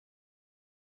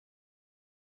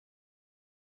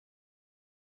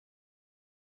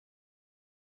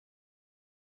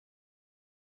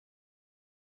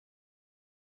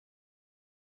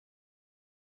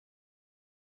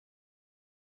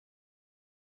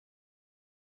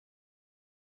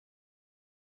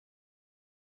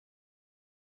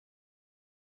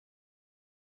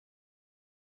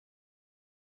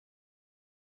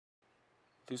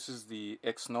This is the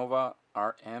XNOVA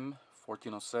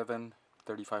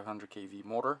RM1407-3500KV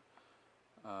motor.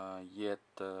 Yet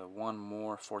one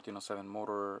more 1407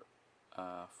 motor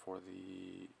for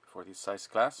this size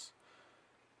class.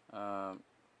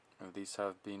 These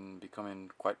have been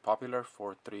becoming quite popular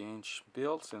for 3-inch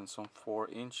builds and some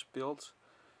 4-inch builds.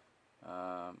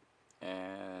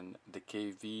 And the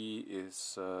KV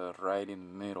is right in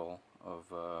the middle of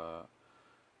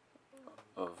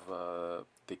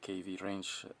the KV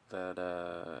range that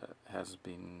has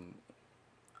been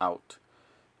out,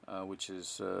 which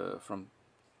is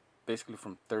basically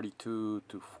from 32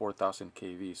 to 4000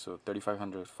 kV, so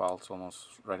 3500 falls almost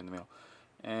right in the middle,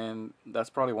 and that's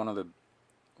probably one of the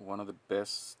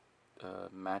best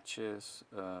matches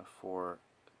for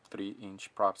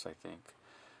 3-inch props, I think.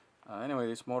 Anyway,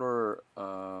 this motor,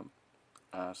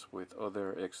 as with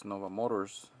other XNOVA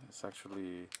motors, is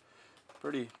actually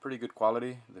pretty good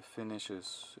quality. The finish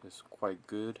is quite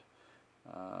good.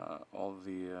 All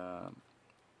the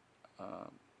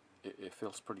it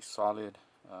feels pretty solid.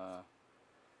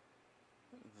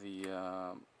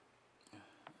 The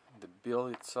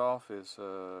build itself is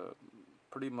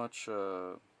pretty much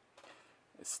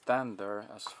standard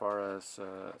as far as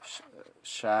the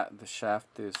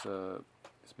shaft is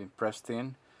been pressed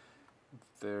in.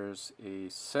 There's a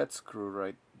set screw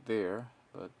right there,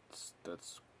 but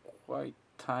that's quite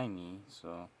tiny,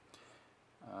 so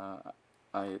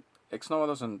XNOVA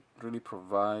doesn't really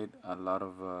provide a lot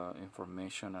of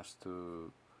information as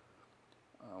to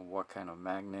what kind of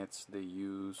magnets they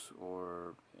use,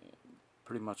 or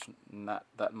pretty much not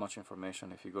that much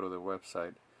information. If you go to their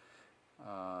website,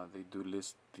 they do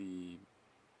list the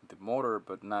motor,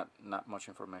 but not much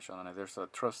information on it. There's a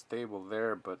truss table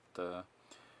there, but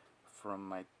from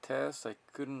my test I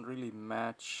couldn't really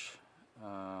match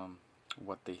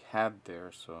what they had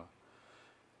there. So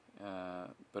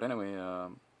but anyway,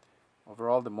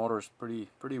 overall the motor is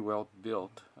pretty well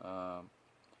built. So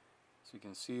you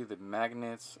can see the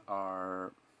magnets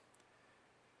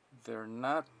they're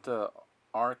not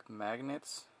arc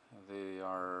magnets, they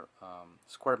are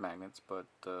square magnets, but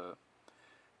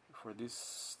for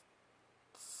this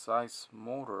size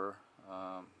motor,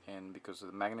 and because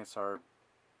the magnets are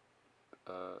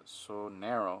so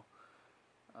narrow,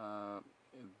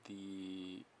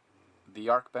 the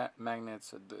arc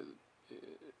magnets,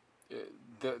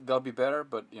 they'll be better,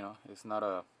 but you know, it's not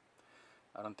a,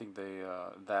 I don't think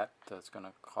that's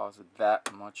gonna cause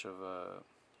that much of a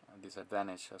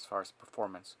disadvantage as far as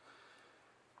performance.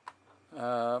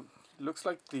 Looks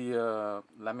like the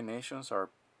laminations are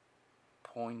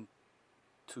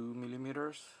 0.2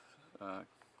 millimeters. Kind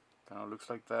of looks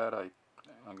like that. I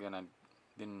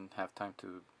didn't have time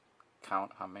to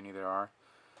count how many there are,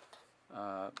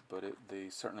 but they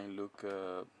certainly look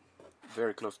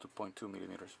very close to 0.2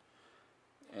 millimeters.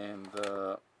 And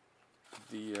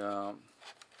the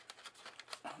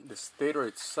stator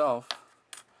itself,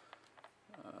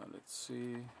 let's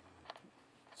see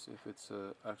if it's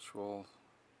actual.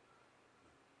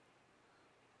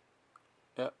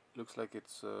 Yeah, looks like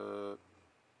it's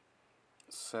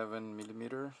 7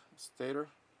 millimeter stator,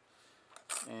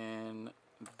 and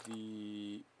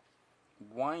the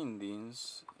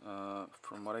windings,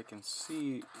 from what I can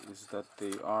see, is that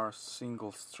they are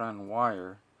single strand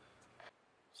wire.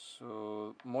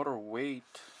 So motor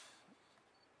weight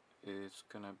is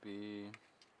gonna be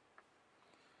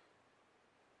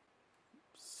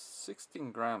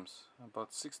 16 grams,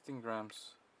 about 16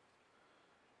 grams,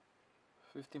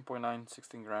 15.9,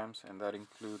 16 grams, and that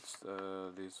includes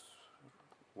these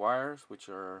wires, which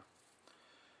are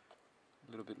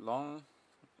a little bit long.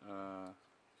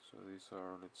 So these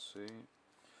are, let's see,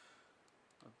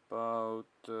 about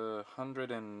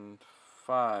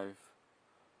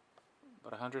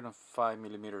 105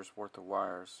 millimeters worth of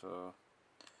wires. So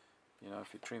you know,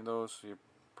 if you trim those, you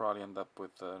probably end up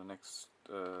with next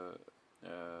a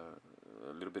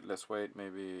little bit less weight,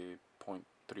 maybe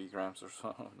 0.3 grams or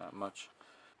so, not much.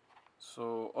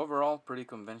 So overall, pretty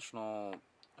conventional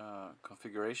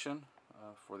configuration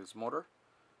for this motor.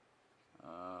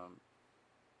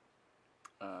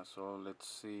 So let's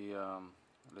see how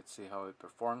it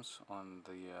performs on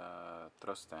the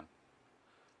thrust stand.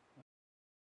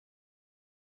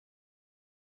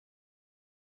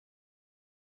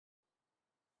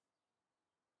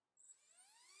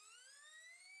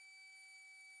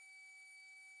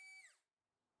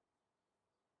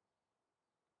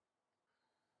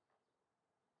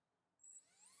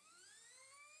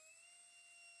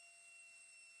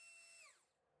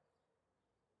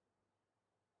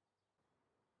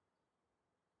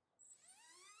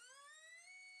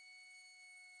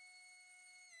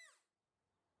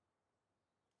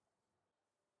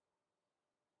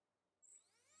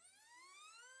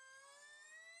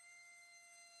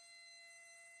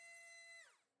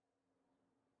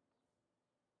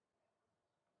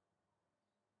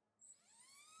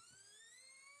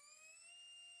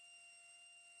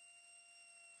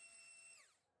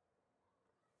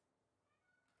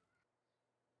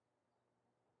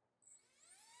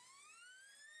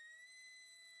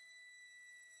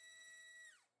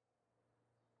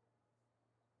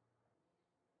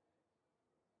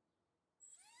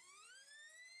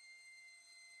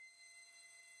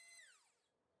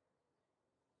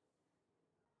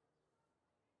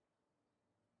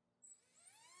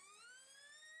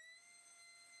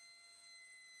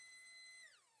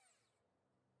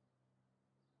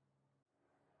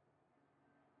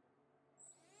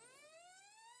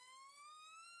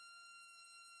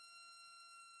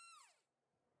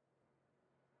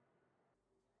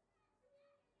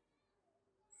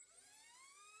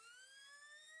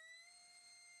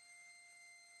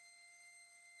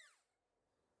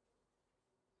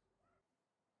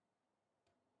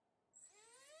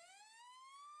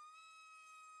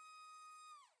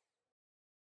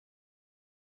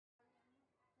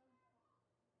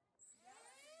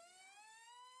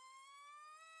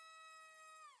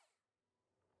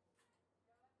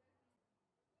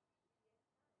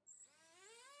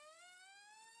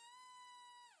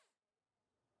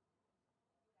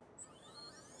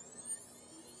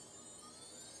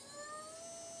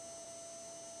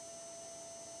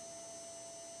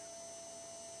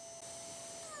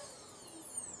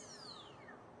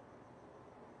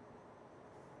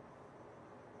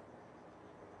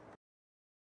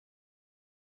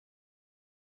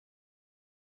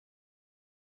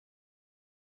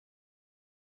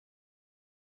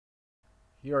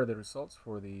 Here are the results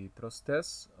for the thrust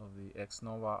test of the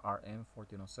XNOVA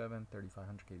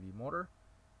RM1407-3500KV motor.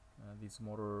 This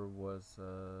motor was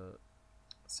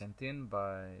sent in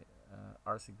by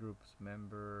RC Group's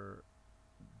member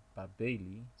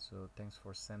Bailey, so thanks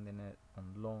for sending it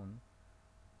on loan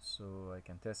so I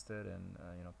can test it and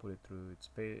put it through its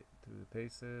through the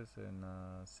paces and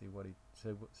see what it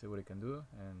can do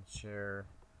and share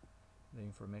the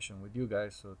information with you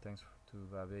guys. So thanks to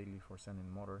Bailey for sending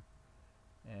the motor.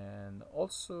 And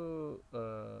also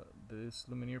this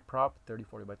Lumineer prop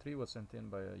 3040x3 was sent in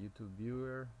by a YouTube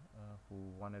viewer who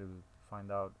wanted to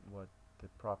find out what the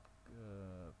prop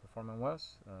performance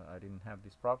was. I didn't have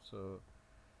this prop, so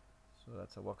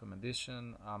that's a welcome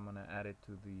addition. I'm gonna add it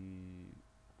to the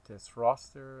test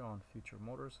roster on future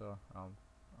motors, so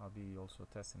I'll be also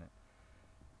testing it.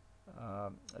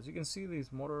 As you can see,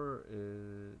 this motor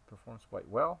performs quite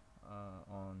well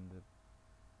on the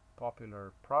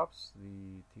popular props,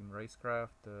 the Team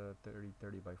Racecraft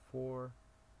 3030x4,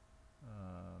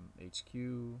 HQ,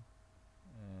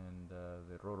 and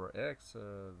the Rotor X.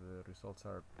 The results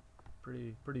are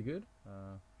pretty good.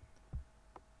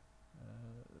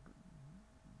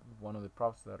 One of the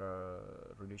props that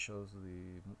really shows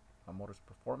the motor's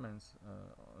performance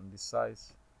on this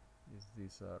size is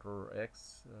this Rotor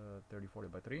X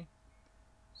 3040x3.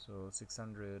 So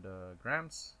 600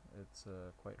 grams. It's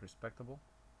quite respectable.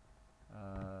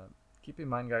 Keep in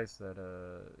mind, guys, that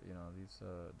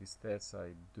these tests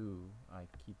I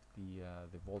keep the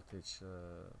voltage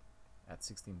at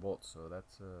 16 volts. So that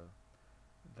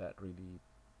really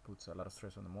puts a lot of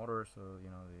stress on the motor. So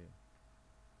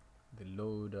the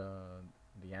load,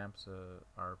 the amps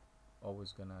are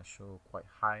always gonna show quite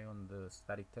high on the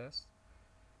static test.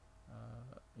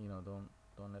 Don't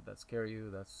let that scare you.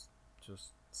 That's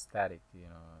just static. It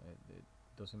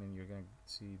doesn't mean you're gonna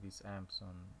see these amps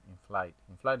in flight.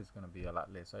 In flight, it's gonna be a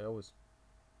lot less. I always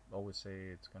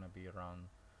say it's gonna be around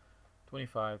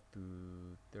 25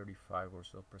 to 35 or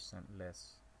so percent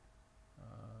less.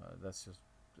 That's just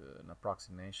an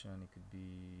approximation. It could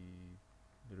be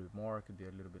a little bit more, it could be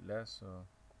a little bit less.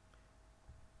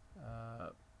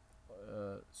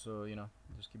 So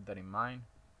just keep that in mind.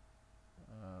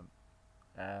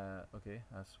 Okay,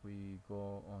 as we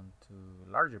go on to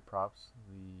larger props,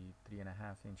 the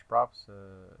 3.5-inch props,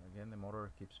 again the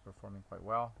motor keeps performing quite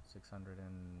well,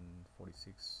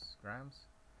 646 grams.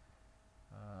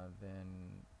 Then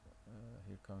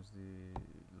here comes the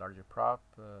larger prop,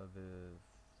 the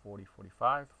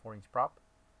 4045 4-inch prop,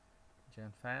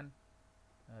 gen fan.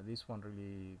 This one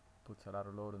really puts a lot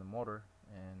of load on the motor,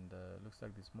 and looks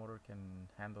like this motor can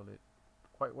handle it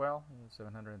quite well.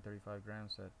 735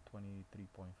 grams at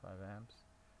 23.5 amps.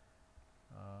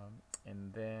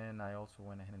 And then I also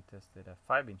went ahead and tested a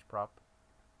 5-inch prop,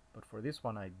 but for this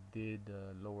one I did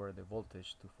lower the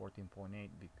voltage to 14.8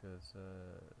 because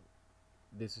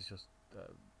this is just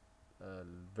a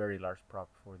very large prop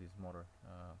for this motor.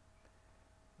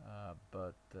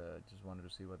 But just wanted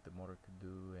to see what the motor could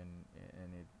do, and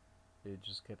it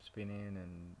just kept spinning,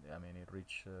 and I mean it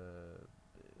reached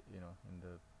in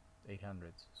the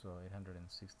 800s, so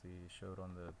 860 showed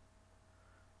on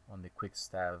the quick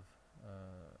stab.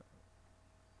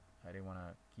 I didn't want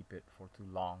to keep it for too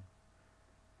long,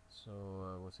 so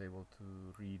I was able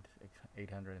to read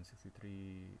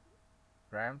 863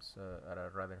 grams at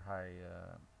a rather high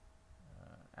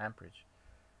amperage.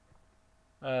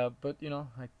 But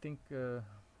I think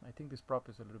this prop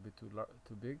is a little bit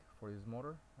too big for this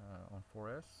motor on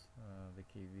 4S. The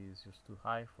KV is just too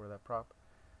high for that prop.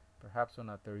 Perhaps on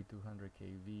a 3200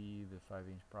 kV, the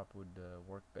 5-inch prop would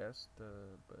work best,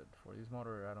 but for this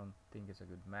motor I don't think it's a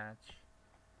good match.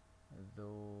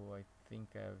 Though I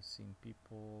think I've seen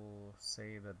people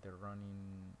say that they're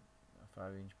running a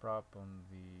 5-inch prop on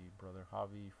the Brother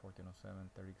Hobby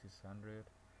 1407-3600.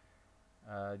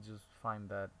 I just find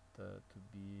that to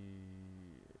be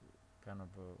kind of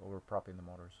overpropping the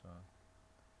motor, so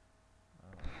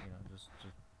just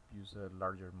use a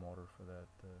larger motor for that.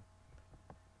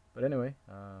 But anyway,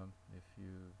 if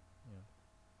you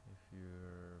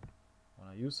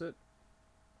want to use it,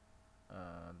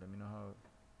 let me know how.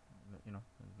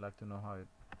 I'd like to know how it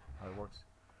works.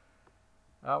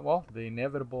 Well, the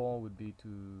inevitable would be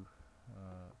to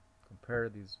compare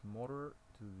this motor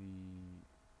to the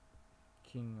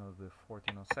king of the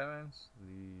 1407s,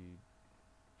 the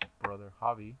Brother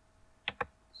Hobby.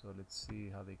 So let's see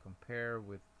how they compare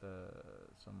with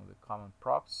some of the common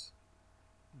props.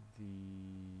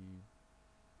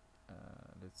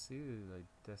 Let's see, I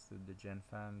tested the Gen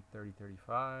Fan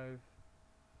 3035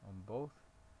 on both,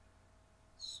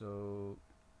 so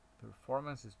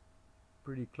performance is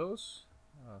pretty close.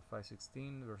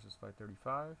 516 versus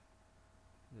 535.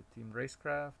 The team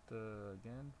racecraft,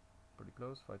 again, pretty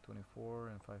close, 524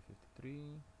 and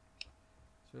 553.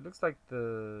 So it looks like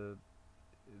the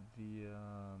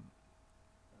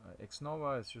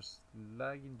XNOVA is just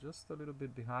lagging just a little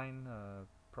bit behind,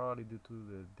 probably due to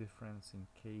the difference in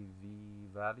KV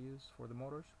values for the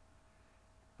motors.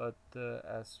 But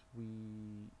as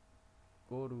we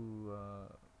go to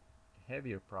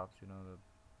heavier props, you know, a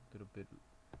little bit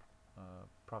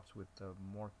props with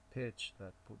more pitch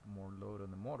that put more load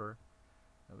on the motor,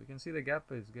 we can see the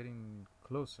gap is getting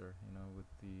closer, you know, with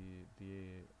the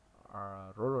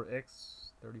Rotor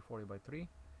X 3040x3.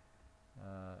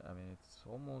 I mean, it's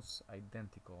almost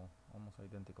identical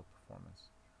performance.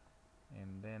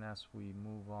 And then as we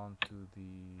move on to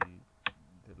the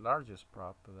largest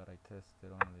prop that I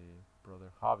tested on the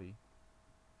Brother Hobby,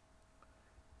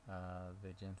 the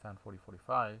GenFan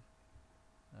 4045,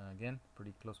 again,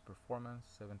 pretty close performance,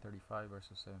 735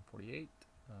 versus 748,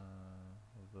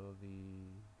 although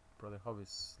the Brother Hobby is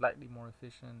slightly more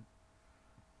efficient.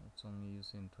 It's only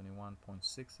using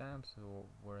 21.6 amps, so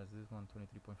whereas this one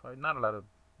 23.5. Not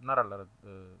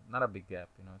a big gap.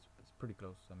 You know, it's pretty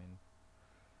close. I mean,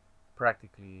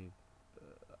 practically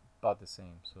about the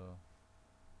same. So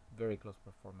very close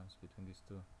performance between these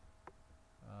two.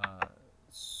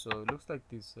 So it looks like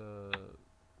this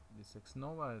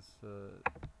XNOVA is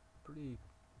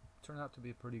turned out to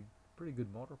be a pretty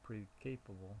good motor, pretty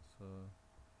capable. So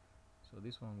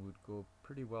this one would go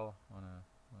pretty well on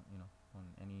on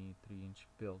any 3-inch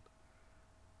build.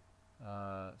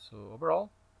 So overall,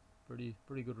 pretty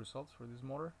good results for this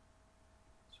motor.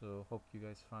 So hope you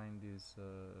guys find these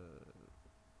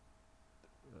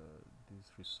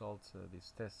results,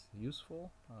 these tests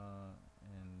useful.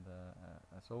 And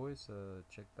as always,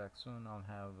 check back soon. I'll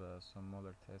have some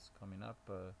other tests coming up.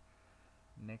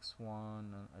 Next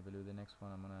one, I believe the next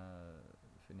one I'm gonna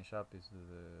finish up is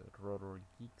the Rotor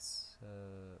Geeks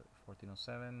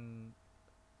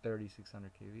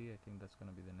 1407-3600KV. I think that's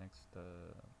gonna be the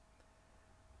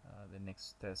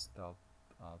next test I'll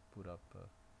put up.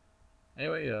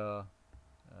 Anyway,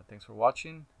 thanks for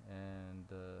watching, and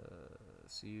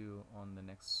see you on the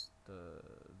next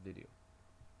video.